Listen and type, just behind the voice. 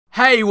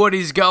Hey, what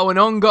is going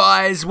on,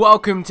 guys?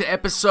 Welcome to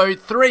episode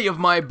 3 of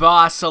my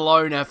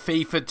Barcelona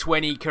FIFA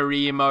 20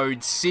 career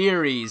mode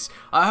series.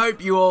 I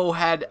hope you all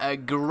had a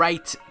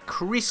great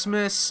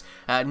Christmas,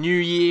 New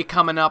Year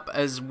coming up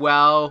as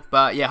well.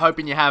 But yeah,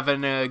 hoping you're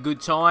having a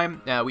good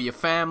time with your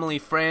family,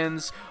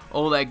 friends,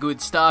 all that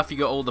good stuff. You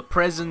got all the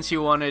presents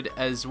you wanted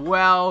as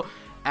well.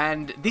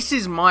 And this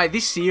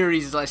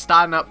series, like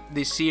starting up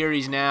this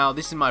series now,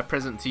 this is my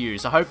present to you.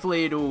 So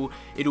hopefully it'll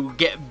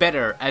get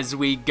better as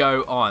we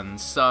go on.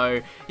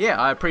 So yeah,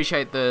 I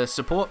appreciate the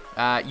support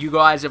you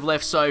guys have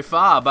left so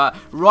far. But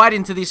right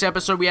into this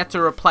episode, we had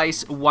to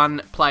replace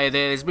one player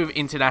there. There's a bit of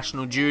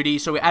international duty,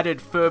 so we added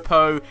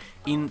Firpo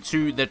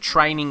into the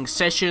training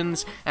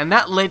sessions, and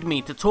that led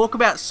me to talk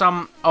about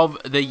some of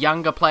the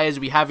younger players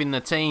we have in the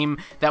team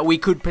that we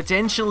could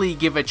potentially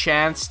give a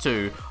chance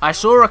to. I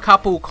saw a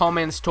couple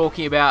comments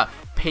talking about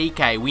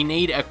PIQUÉ. We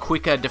need a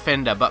quicker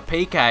defender, but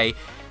PIQUÉ,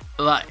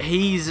 like,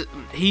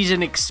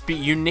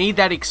 you need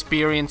that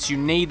experience, you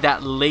need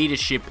that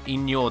leadership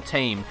in your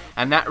team,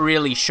 and that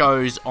really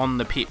shows on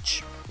the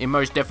pitch. It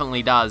most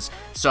definitely does.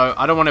 So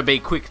I don't want to be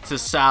quick to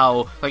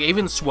sell, like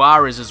even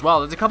Suarez as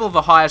well. There's a couple of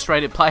the highest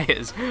rated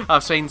players.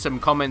 I've seen some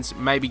comments,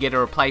 maybe get a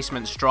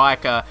replacement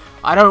striker.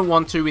 I don't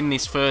want to in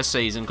this first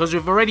season because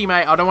we've already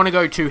made, I don't want to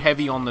go too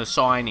heavy on the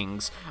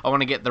signings. I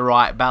want to get the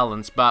right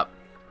balance, but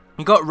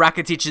you got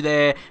Rakitic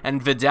there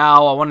and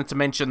Vidal. I wanted to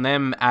mention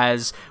them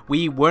as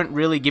we weren't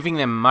really giving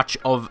them much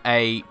of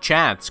a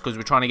chance because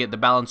we're trying to get the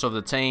balance of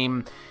the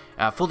team.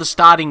 For the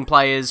starting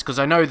players, because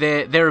I know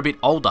they're a bit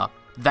older,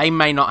 they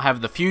may not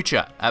have the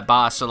future at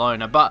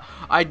Barcelona, but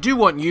I do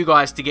want you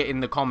guys to get in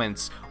the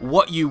comments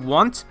what you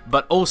want,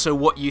 but also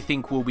what you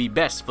think will be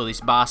best for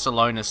this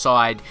Barcelona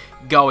side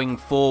going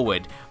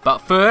forward. But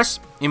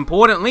first,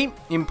 importantly,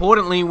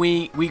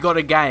 we got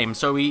a game,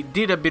 so we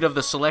did a bit of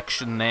the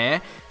selection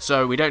there,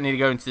 so we don't need to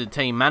go into the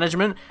team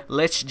management.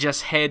 Let's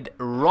just head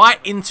right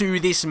into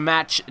this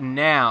match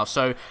now.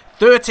 So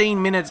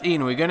 13 minutes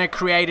in, we're going to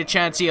create a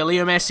chance here.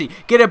 Leo Messi,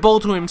 get a ball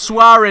to him.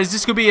 Suarez,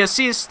 this could be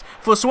assist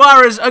for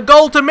Suarez. A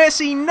goal to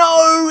Messi.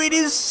 No, it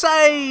is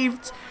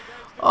saved.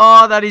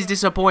 Oh, that is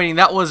disappointing.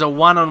 That was a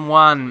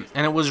one-on-one,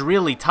 and it was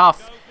really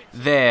tough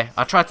there.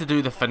 I tried to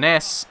do the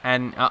finesse,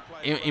 and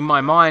in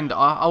my mind,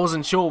 I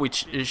wasn't sure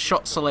which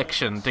shot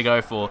selection to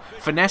go for.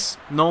 Finesse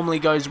normally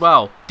goes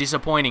well.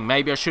 Disappointing.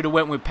 Maybe I should have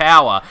went with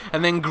power.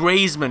 And then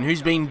Griezmann,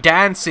 who's been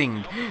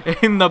dancing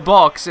in the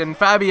box, and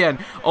Fabian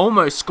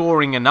almost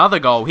scoring another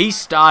goal. He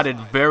started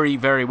very,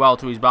 very well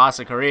to his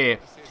Barca career.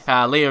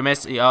 Leo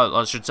Messi,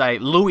 I should say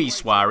Luis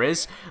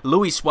Suarez.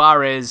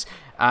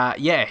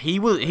 Yeah, he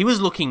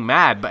was looking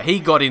mad, but he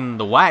got in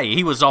the way.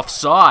 He was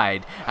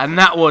offside, and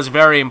that was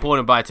very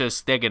important by Ter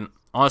Stegen.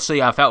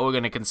 Honestly, I felt we were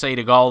going to concede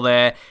a goal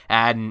there,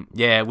 and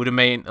yeah, it would have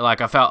been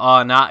like I felt,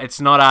 oh no, it's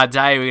not our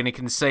day. We're going to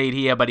concede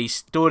here, but he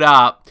stood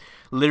up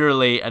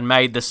literally and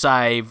made the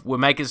save. We're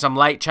making some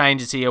late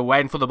changes here,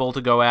 waiting for the ball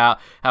to go out.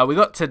 We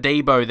got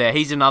Todibo there.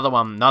 He's another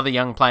one, another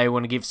young player we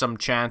want to give some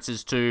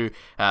chances to.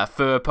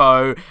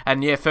 Firpo,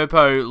 and yeah,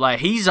 Firpo,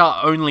 like, he's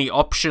our only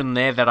option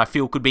there that I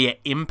feel could be an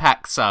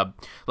impact sub.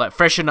 Like,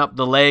 freshen up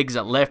the legs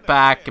at left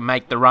back and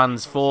make the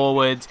runs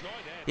forward.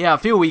 Yeah, I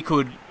feel we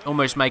could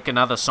almost make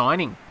another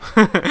signing,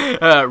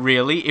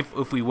 really,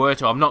 if we were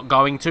to. I'm not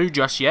going to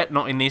just yet,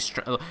 not in this.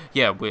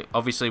 Yeah,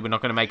 obviously we're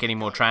not going to make any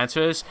more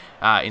transfers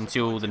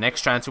until the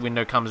next transfer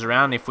window comes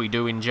around, if we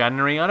do in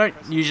January. I don't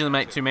usually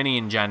make too many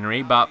in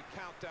January, but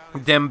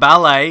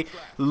Dembele,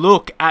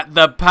 look at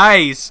the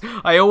pace.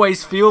 I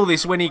always feel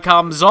this when he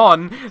comes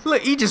on.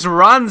 Look, he just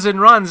runs and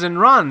runs and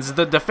runs.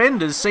 The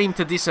defenders seem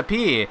to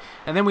disappear.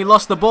 And then we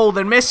lost the ball.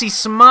 Then Messi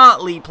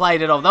smartly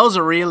played it off. That was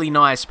a really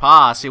nice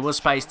pass. It was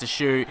space to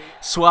shoot.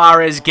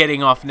 Suarez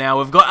getting off now.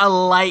 We've got a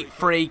late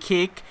free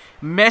kick.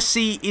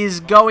 Messi is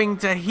going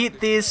to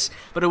hit this,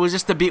 but it was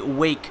just a bit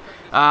weak.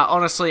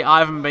 Honestly, I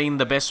haven't been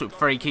the best with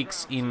free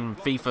kicks in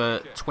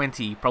FIFA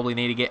 20. Probably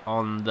need to get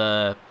on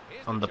the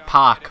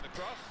park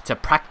to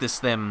practice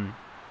them,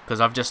 because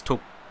I've just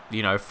took,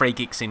 you know, free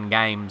kicks in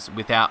games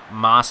without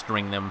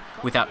mastering them,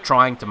 without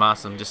trying to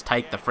master them. Just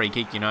take the free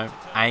kick, you know,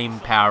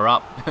 aim, power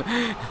up,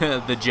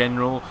 the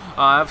general.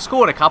 I've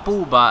scored a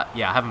couple, but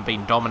yeah, I haven't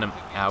been dominant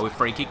with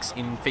free kicks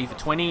in FIFA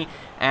 20,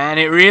 and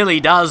it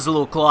really does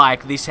look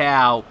like this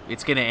how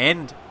it's going to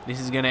end. This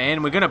is going to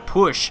end. We're going to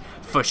push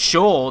for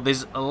sure.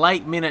 There's a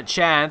late minute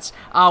chance.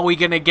 Are we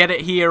going to get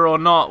it here or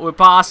not? We're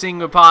passing,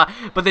 but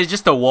there's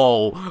just a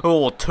wall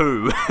or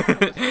two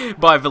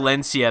by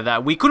Valencia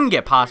that we couldn't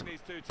get past.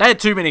 They had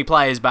too many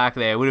players back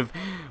there.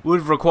 Would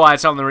have required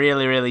something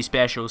really, really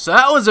special. So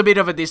that was a bit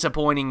of a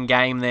disappointing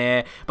game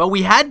there. But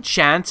we had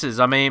chances.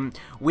 I mean,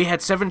 we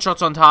had 7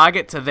 shots on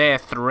target to their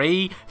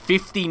 3.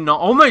 50,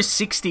 almost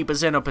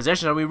 60% of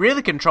possession. So we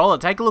really control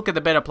it. Take a look at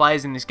the better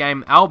players in this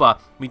game. Alba,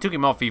 we took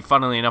him off. He,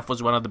 funnily enough,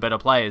 was one of the better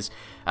players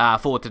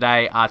for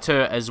today.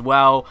 Artur as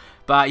well.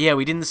 But yeah,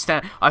 we didn't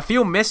stand. I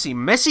feel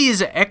Messi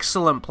is an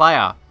excellent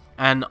player.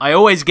 And I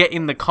always get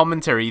in the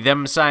commentary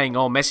them saying,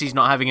 oh, Messi's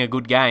not having a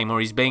good game or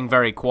he's being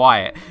very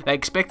quiet. They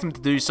expect him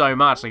to do so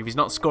much. Like, if he's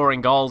not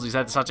scoring goals, he's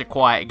had such a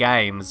quiet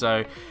game.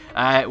 So,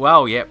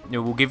 well, yeah,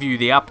 we'll give you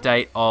the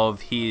update of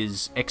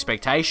his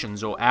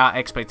expectations, or our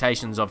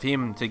expectations of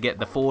him to get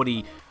the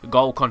 40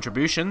 goal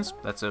contributions.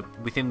 That's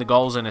within the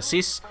goals and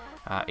assists.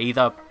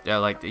 Either,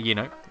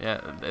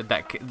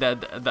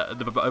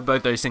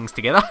 both those things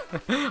together.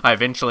 I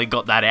eventually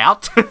got that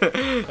out.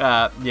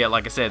 Yeah,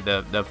 like I said,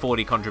 the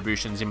 40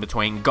 contributions in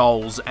between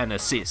goals and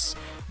assists.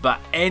 But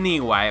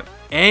anyway,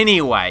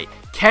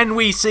 can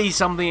we see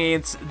something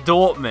against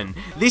Dortmund?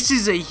 This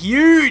is a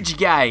huge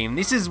game.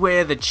 This is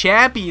where the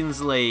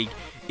Champions League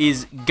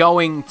is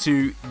going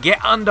to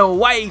get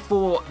underway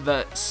for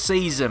the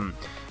season.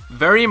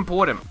 Very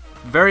important.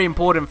 Very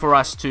important for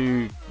us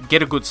to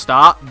get a good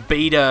start,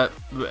 beat a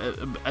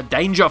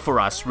danger for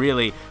us,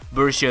 really.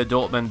 Borussia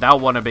Dortmund, they'll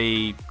want to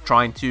be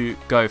trying to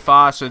go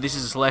far, so this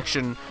is a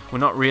selection we're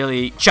not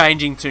really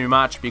changing too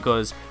much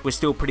because we're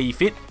still pretty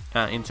fit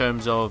in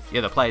terms of,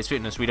 the players'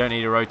 fitness. We don't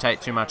need to rotate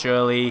too much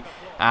early.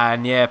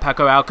 And yeah,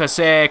 Paco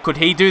Alcacer, could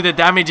he do the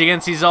damage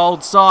against his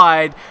old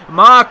side?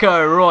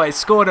 Marco Reus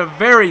scored a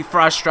very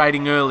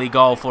frustrating early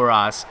goal for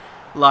us.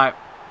 Like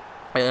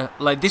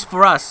this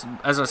for us,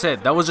 as I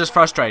said, that was just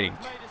frustrating.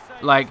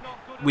 Like,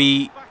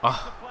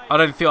 I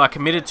don't feel I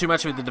committed too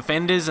much with the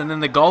defenders, and then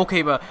the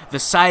goalkeeper, the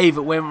save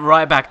went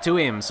right back to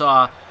him.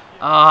 So,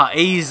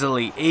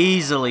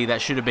 easily that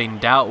should have been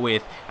dealt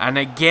with. And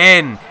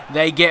again,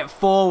 they get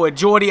forward.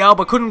 Jordi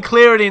Alba couldn't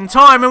clear it in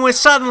time, and we're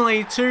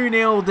suddenly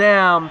 2-0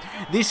 down.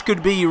 This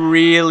could be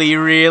really,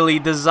 really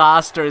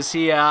disastrous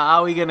here.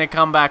 Are we going to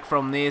come back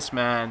from this,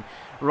 man?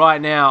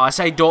 Right now, I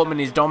say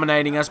Dortmund is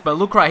dominating us, but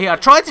look right here. I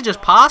tried to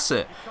just pass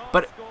it,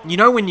 but you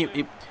know when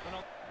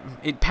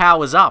it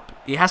powers up.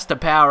 It has to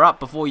power up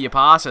before you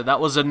pass it. That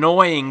was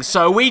annoying,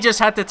 so we just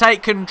had to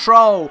take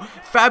control.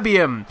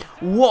 Fabian,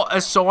 what a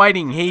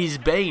signing he's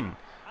been.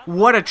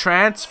 What a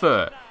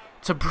transfer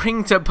to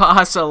bring to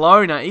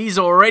Barcelona. He's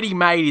already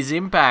made his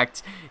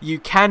impact. You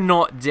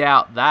cannot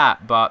doubt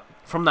that, but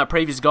from that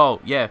previous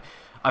goal, yeah,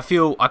 I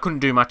feel I couldn't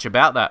do much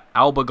about that.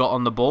 Alba got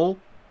on the ball,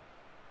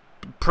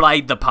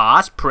 played the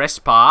pass, press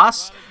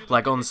pass,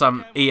 like on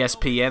some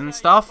ESPN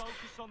stuff,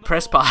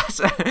 press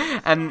pass,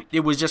 and it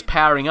was just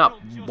powering up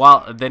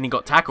while then he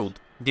got tackled.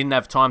 Didn't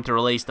have time to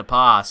release the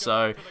pass,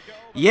 so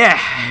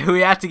yeah, we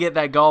had to get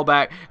that goal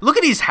back. Look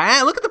at his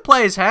hand, look at the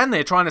player's hand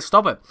there trying to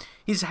stop it.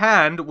 His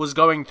hand was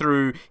going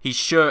through his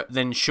shirt,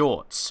 then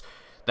shorts.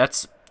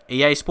 That's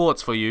EA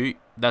Sports for you.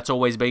 That's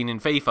always been in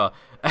FIFA.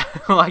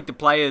 Like the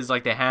players,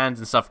 like their hands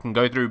and stuff can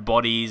go through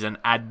bodies and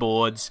ad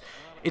boards.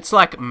 It's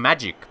like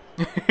magic.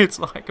 It's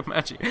like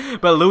magic.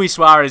 But Luis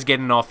Suarez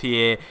getting off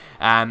here.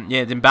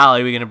 Yeah,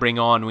 Dembele we're going to bring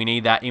on. We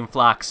need that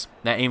influx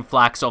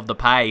of the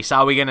pace.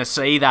 Are we going to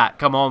see that?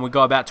 Come on, we've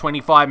got about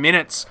 25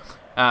 minutes.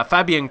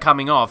 Fabian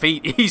coming off.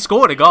 He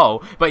scored a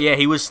goal, but yeah,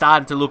 he was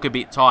starting to look a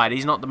bit tired.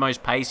 He's not the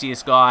most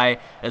paciest guy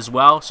as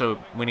well, so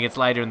when he gets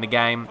later in the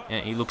game,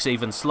 he looks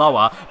even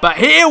slower. But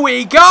here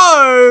we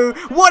go!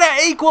 What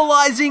an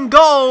equalising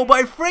goal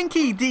by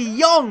Frenkie de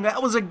Jong.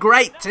 That was a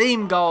great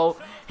team goal.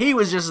 He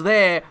was just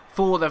there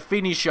for the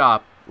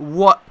finisher.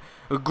 What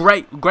a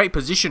great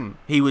position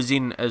he was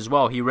in as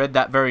well. He read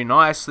that very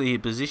nicely.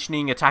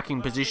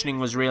 Attacking positioning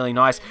was really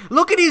nice.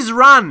 Look at his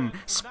run.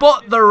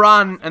 Spot the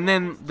run, and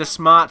then the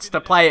smarts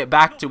to play it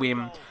back to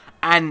him.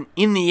 And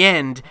in the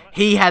end,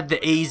 he had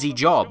the easy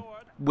job.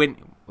 When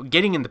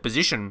getting in the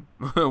position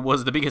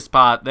was the biggest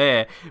part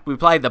there. We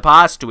played the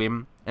pass to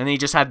him, and he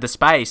just had the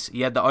space.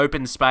 He had the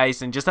open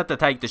space and just had to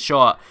take the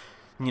shot.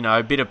 You know,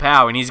 a bit of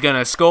power, and he's going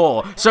to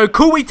score. So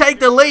could we take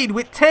the lead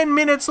with 10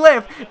 minutes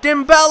left?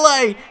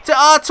 Dembele to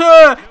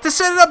Arthur to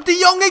set it up. De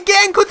Jong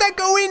again. Could that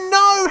go in?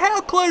 No. How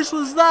close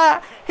was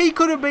that? He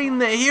could have been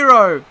the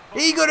hero.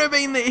 He could have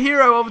been the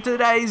hero of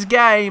today's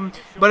game.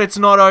 But it's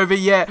not over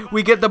yet.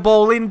 We get the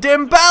ball in.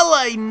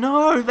 Dembele.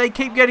 No, they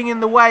keep getting in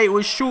the way. It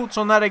was Schultz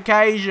on that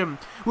occasion.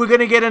 We're going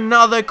to get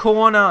another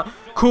corner.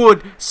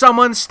 Could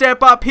someone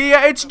step up here?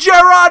 It's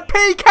GERARD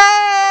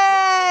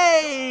PIQUÉ!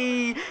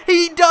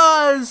 He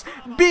does!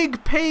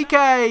 Big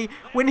PIQUÉ!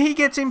 When he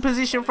gets in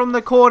position from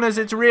the corners,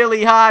 it's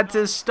really hard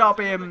to stop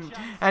him.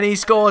 And he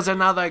scores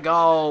another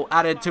goal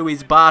added to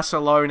his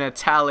Barcelona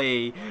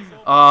tally.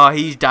 Oh,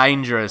 he's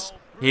dangerous.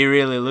 He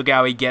really, look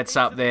how he gets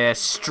up there.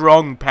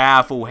 Strong,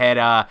 powerful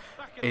header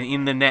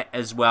in the net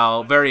as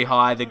well. Very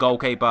high. The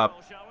goalkeeper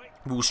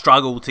will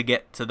struggle to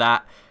get to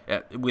that.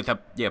 With a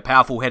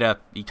powerful header,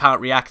 he can't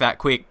react that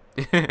quick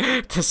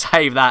to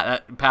save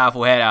that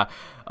powerful header.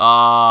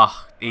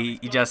 He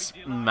just,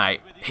 mate,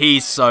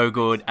 he's so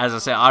good. As I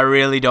said, I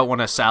really don't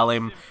want to sell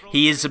him.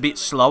 He is a bit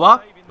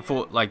slower.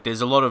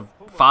 There's a lot of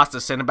faster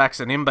centre backs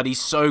than him, but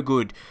he's so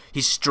good.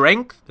 His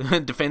strength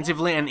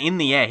defensively and in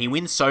the air, he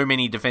wins so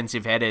many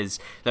defensive headers.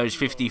 Those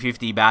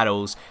 50-50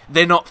 battles,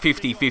 they're not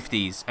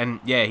 50-50s, and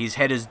yeah, his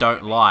headers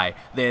don't lie.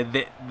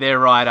 They're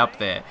right up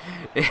there.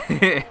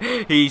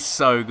 He's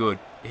so good.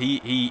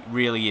 He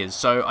really is.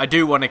 So I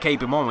do want to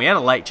keep him on. We had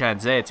a late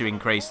chance there to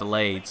increase the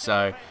lead.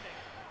 So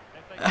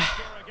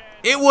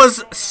It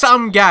was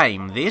some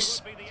game,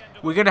 this.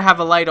 We're going to have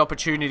a late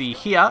opportunity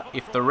here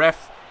if the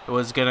ref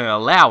was going to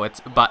allow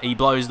it, but he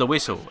blows the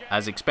whistle.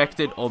 As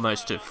expected,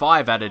 almost to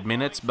 5 added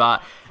minutes,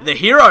 but the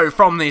hero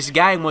from this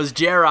game was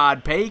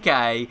GERARD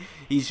PIQUÉ.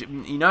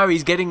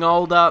 He's getting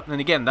older,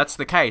 and again, that's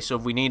the case. So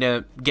if we need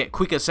to get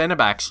quicker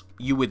centre-backs,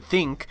 you would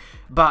think,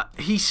 but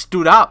he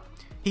stood up.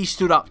 He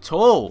stood up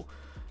tall.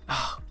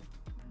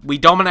 We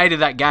dominated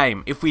that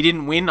game. If we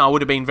didn't win, I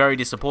would have been very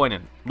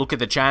disappointed. Look at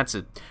the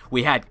chances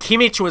we had.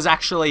 Kimmich was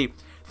actually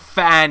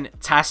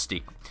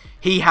fantastic.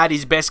 He had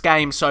his best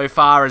game so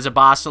far as a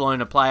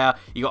Barcelona player.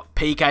 You got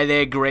PK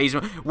there,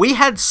 Griezmann. We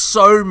had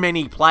so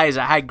many players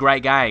that had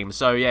great games.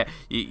 So, yeah,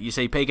 you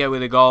see PK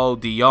with a goal.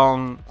 De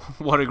Jong,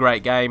 what a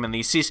great game. And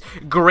the assist.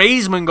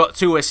 Griezmann got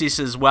 2 assists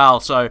as well.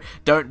 So,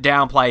 don't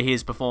downplay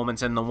his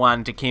performance. And the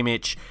one to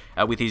Kimmich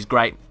with his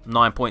great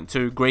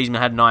 9.2. Griezmann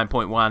had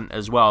 9.1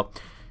 as well.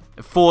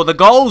 For the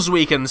goals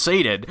we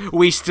conceded,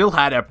 we still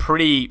had a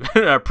pretty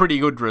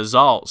good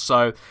result.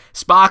 So,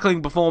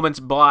 sparkling performance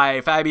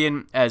by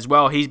Fabian as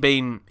well. He's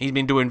been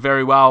doing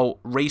very well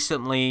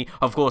recently.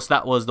 Of course,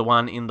 that was the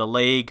one in the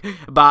league,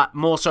 but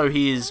more so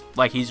his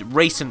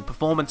recent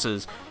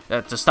performances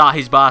to start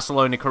his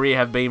Barcelona career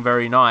have been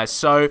very nice.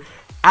 So,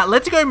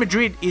 Atletico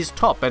Madrid is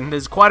top, and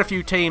there's quite a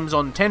few teams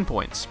on 10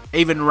 points.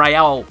 Even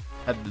Real,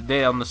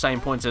 they're on the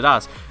same points as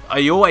us.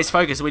 You always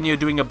focus when you're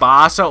doing a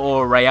Barca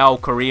or Real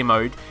career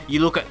mode. You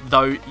look at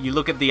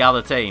the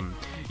other team.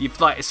 If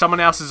like someone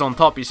else is on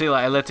top, you see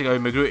like Atletico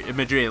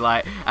Madrid,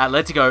 like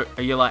Atletico,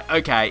 you're like,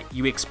 okay,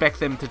 you expect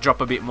them to drop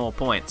a bit more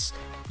points.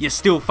 You're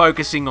still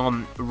focusing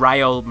on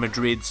Real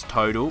Madrid's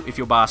total if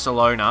you're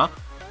Barcelona,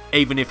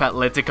 even if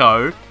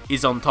Atletico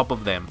is on top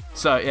of them.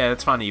 So yeah,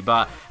 that's funny.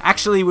 But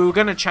actually, we were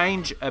going to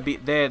change a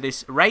bit there.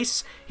 This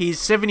race, he's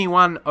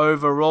 71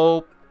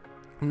 overall,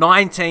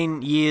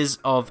 19 years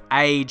of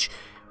age.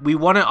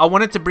 I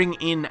wanted to bring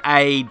in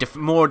a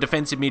more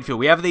defensive midfield.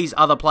 We have these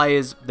other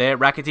players there,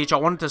 Rakitic. I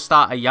wanted to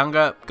start a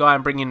younger guy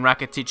and bring in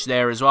Rakitic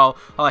there as well.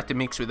 I like to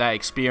mix with that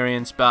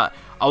experience, but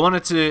I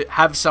wanted to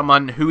have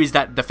someone who is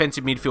that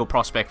defensive midfield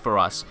prospect for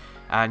us.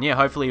 And yeah,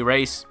 hopefully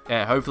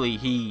hopefully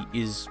he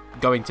is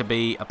going to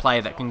be a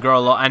player that can grow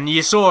a lot. And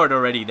you saw it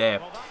already there.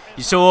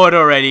 You saw it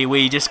already.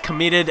 We just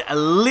committed a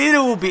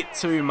little bit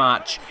too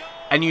much.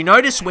 And you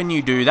notice when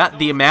you do that,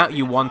 the amount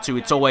you want to,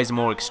 it's always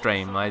more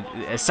extreme.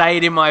 I say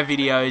it in my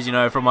videos, you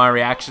know, from my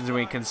reactions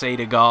when we concede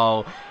a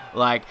goal.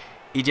 Like,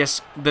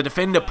 the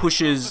defender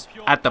pushes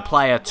at the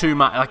player too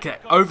much,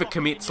 like,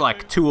 overcommits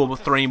like 2 or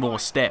 3 more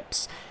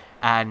steps.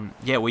 And,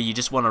 yeah, where you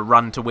just want to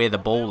run to where the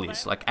ball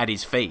is, like, at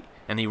his feet.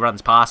 And he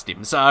runs past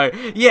him. So,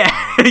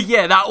 yeah,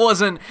 yeah, that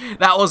wasn't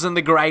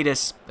the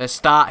greatest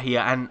start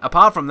here. And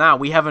apart from that,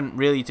 we haven't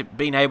really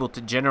been able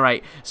to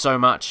generate so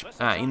much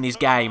in this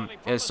game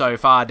so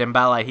far.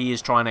 Dembele, he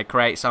is trying to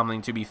create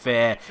something, to be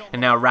fair.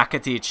 And now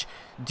Rakitic,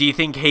 do you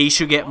think he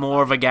should get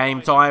more of a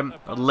game time?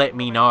 Let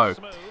me know.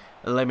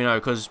 Let me know,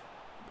 because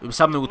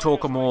something we'll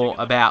talk more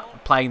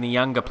about playing the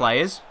younger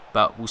players.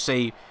 But we'll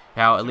see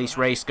how at least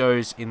Reis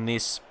goes in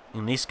this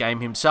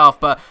game himself.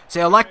 But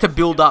see, I like to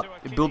build up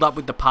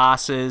with the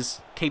passes,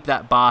 keep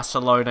that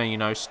Barcelona, you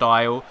know,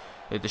 style,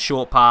 the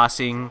short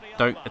passing,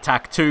 don't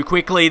attack too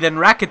quickly. Then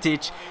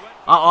Rakitic,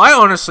 I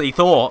honestly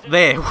thought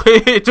there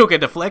it took a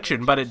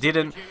deflection, but it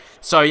didn't.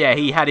 So yeah,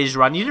 he had his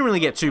run. You didn't really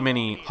get too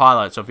many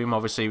highlights of him.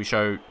 Obviously, we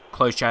show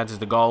close chances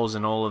to goals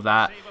and all of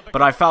that.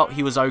 But I felt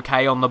he was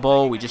okay on the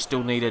ball. We just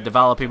still need to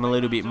develop him a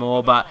little bit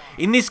more. But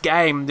in this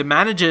game, the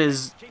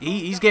manager's,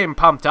 he's getting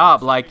pumped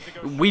up. Like,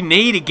 we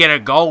need to get a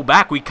goal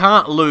back. We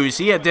can't lose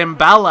here.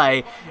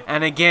 Dembele,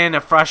 and again, a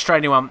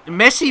frustrating one.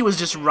 Messi was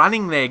just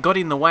running there, got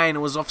in the way, and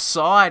it was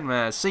offside,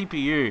 man.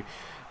 CPU.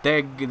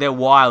 They're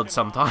wild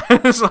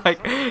sometimes,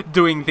 like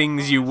doing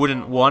things you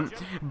wouldn't want.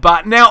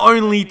 But now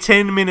only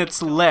 10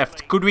 minutes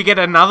left. Could we get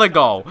another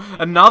goal?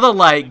 Another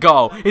late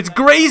goal. It's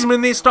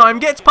Griezmann this time.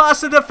 Gets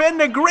past the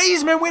defender.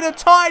 Griezmann with a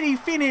tidy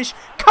finish.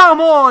 Come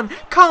on.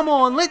 Come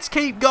on. Let's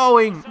keep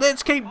going.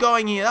 Let's keep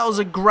going here. That was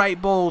a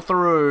great ball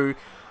through.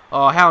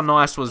 Oh, how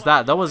nice was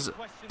that? That was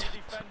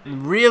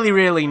really,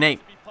 really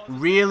neat.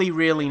 Really,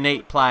 really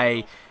neat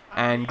play.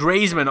 And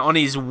Griezmann, on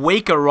his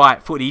weaker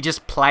right foot, he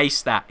just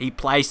placed that. He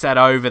placed that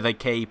over the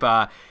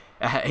keeper,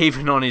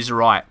 even on his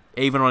right.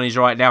 Even on his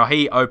right. Now,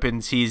 he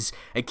opens his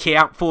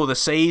account for the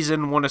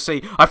season. Want to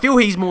see... I feel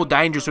he's more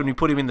dangerous when we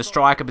put him in the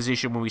striker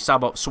position when we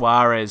sub up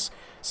Suarez.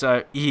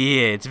 So,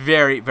 yeah, it's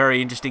very,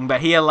 very interesting.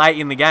 But here, late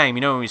in the game,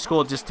 you know, when we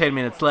scored just 10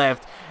 minutes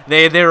left,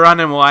 they're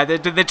running wide.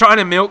 They're trying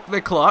to milk the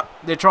clock.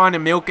 They're trying to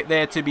milk it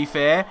there, to be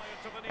fair.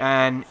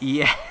 And,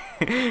 yeah...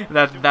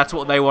 that's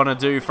what they want to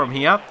do from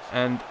here.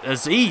 And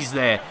Aziz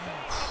there.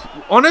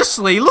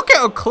 Honestly, look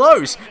how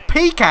close.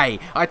 PK,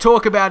 I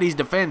talk about his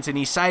defense and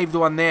he saved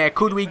one there.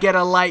 Could we get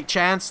a late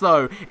chance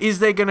though? Is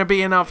there going to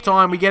be enough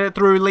time? We get it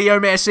through Leo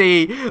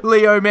Messi.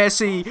 Leo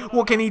Messi.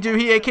 What can he do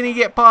here? Can he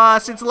get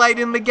past? It's late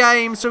in the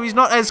game, so he's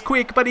not as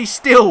quick, but he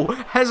still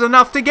has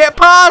enough to get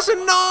past.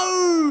 And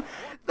no!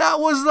 That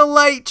was the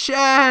late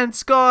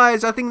chance,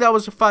 guys. I think that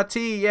was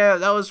Fatih. Yeah,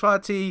 that was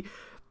Fatih.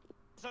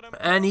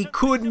 And he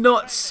could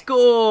not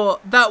score.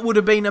 That would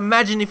have been,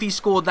 imagine if he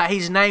scored that,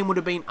 his name would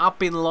have been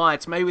up in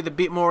lights, maybe with a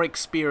bit more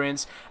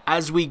experience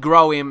as we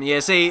grow him. Yeah,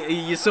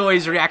 see, you saw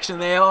his reaction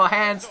there. Oh,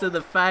 hands to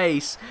the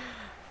face.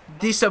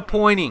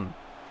 Disappointing.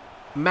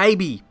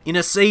 Maybe in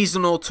a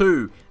season or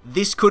two,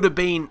 that could have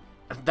been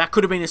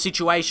a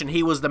situation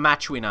he was the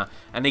match winner.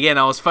 And again,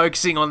 I was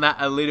focusing on that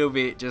a little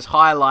bit, just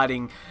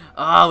highlighting,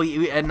 oh,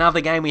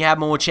 another game we had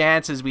more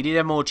chances. We did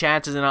have more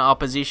chances in our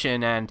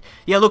opposition. And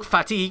yeah, look,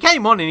 Fatih, he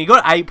came on and he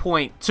got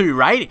 8.2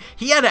 rating.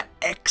 He had an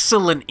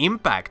excellent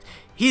impact.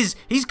 He's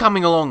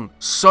coming along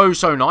so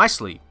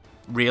nicely.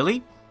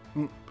 Really?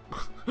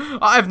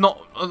 I have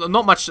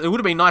not much. It would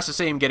have been nice to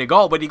see him get a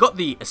goal, but he got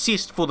the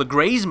assist for the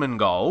Griezmann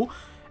goal.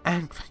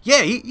 And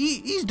yeah,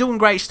 he's doing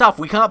great stuff.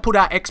 We can't put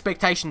our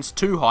expectations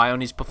too high on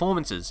his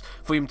performances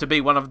for him to be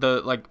one of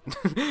the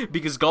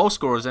biggest goal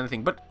scorers or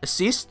anything. But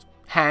assist,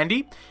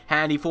 handy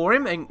for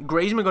him. And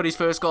Griezmann got his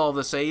first goal of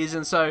the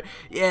season. So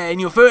yeah, in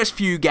your first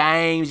few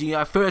games,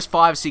 first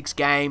 5-6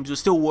 games, we're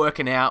still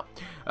working it out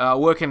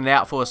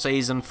for a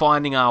season,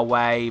 finding our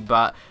way.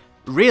 But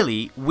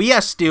really,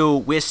 we're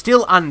still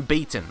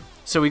unbeaten.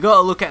 So we got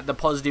to look at the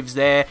positives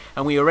there,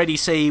 and we already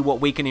see what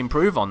we can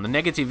improve on. The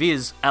negative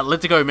is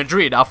Atletico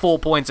Madrid are 4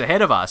 points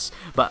ahead of us,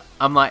 but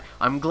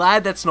I'm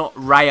glad that's not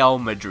Real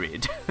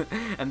Madrid.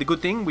 And the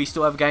good thing, we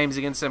still have games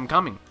against them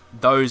coming.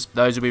 Those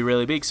will be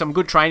really big. Some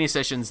good training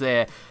sessions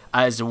there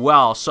as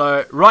well.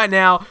 So right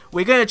now,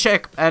 we're going to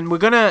check, and we're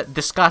going to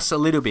discuss a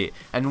little bit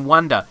and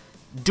wonder,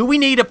 do we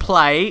need to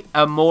play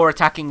a more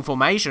attacking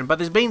formation? But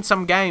there's been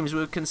some games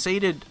we've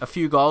conceded a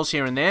few goals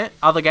here and there.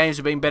 Other games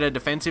have been better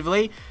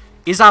defensively.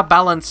 Is our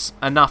balance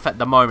enough at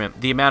the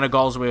moment? The amount of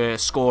goals we're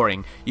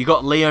scoring. You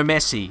got Leo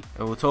Messi.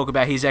 We'll talk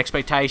about his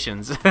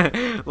expectations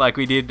like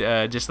we did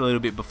just a little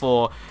bit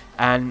before.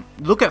 And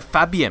look at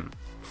Fabian.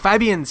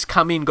 Fabian's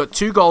come in, got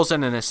 2 goals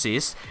and an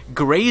assist.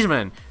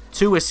 Griezmann,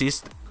 2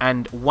 assists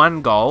and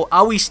 1 goal.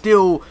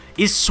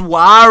 Is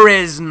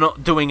Suarez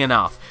not doing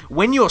enough?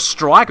 When you're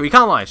striker, you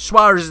can't lie,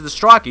 Suarez is the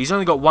striker. He's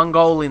only got 1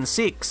 goal in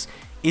 6.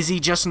 Is he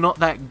just not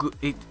that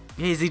good?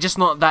 Is he just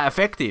not that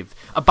effective?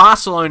 A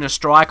Barcelona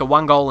striker,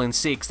 1 goal in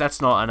 6,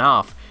 that's not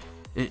enough.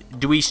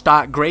 Do we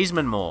start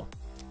Griezmann more?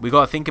 We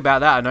got to think about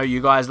that. I know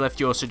you guys left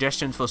your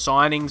suggestions for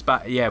signings,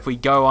 but yeah, if we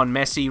go on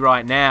Messi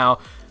right now,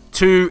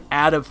 2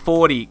 out of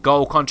 40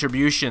 goal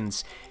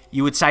contributions.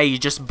 You would say he's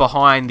just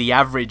behind the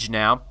average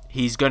now.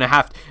 He's going to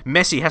have...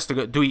 Messi has to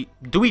go...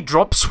 Do we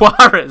drop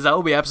Suarez? That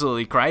would be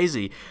absolutely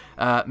crazy.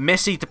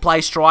 Messi to play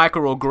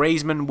striker or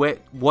Griezmann,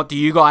 what do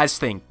you guys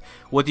think?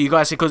 What do you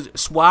guys think? Because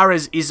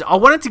Suarez is... I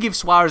wanted to give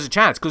Suarez a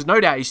chance, because no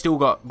doubt he's still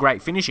got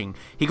great finishing.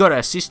 He got an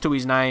assist to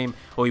his name,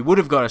 or he would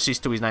have got an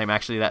assist to his name,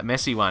 actually, that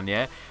Messi one,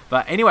 yeah?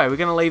 But anyway, we're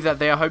going to leave that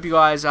there. I hope you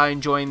guys are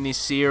enjoying this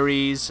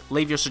series.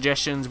 Leave your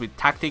suggestions with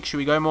tactics. Should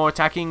we go more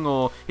attacking,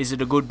 or is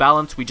it a good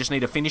balance? We just need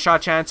to finish our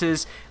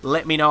chances.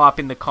 Let me know up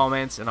in the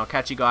comments, and I'll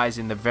catch you guys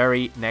in the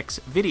very next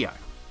video.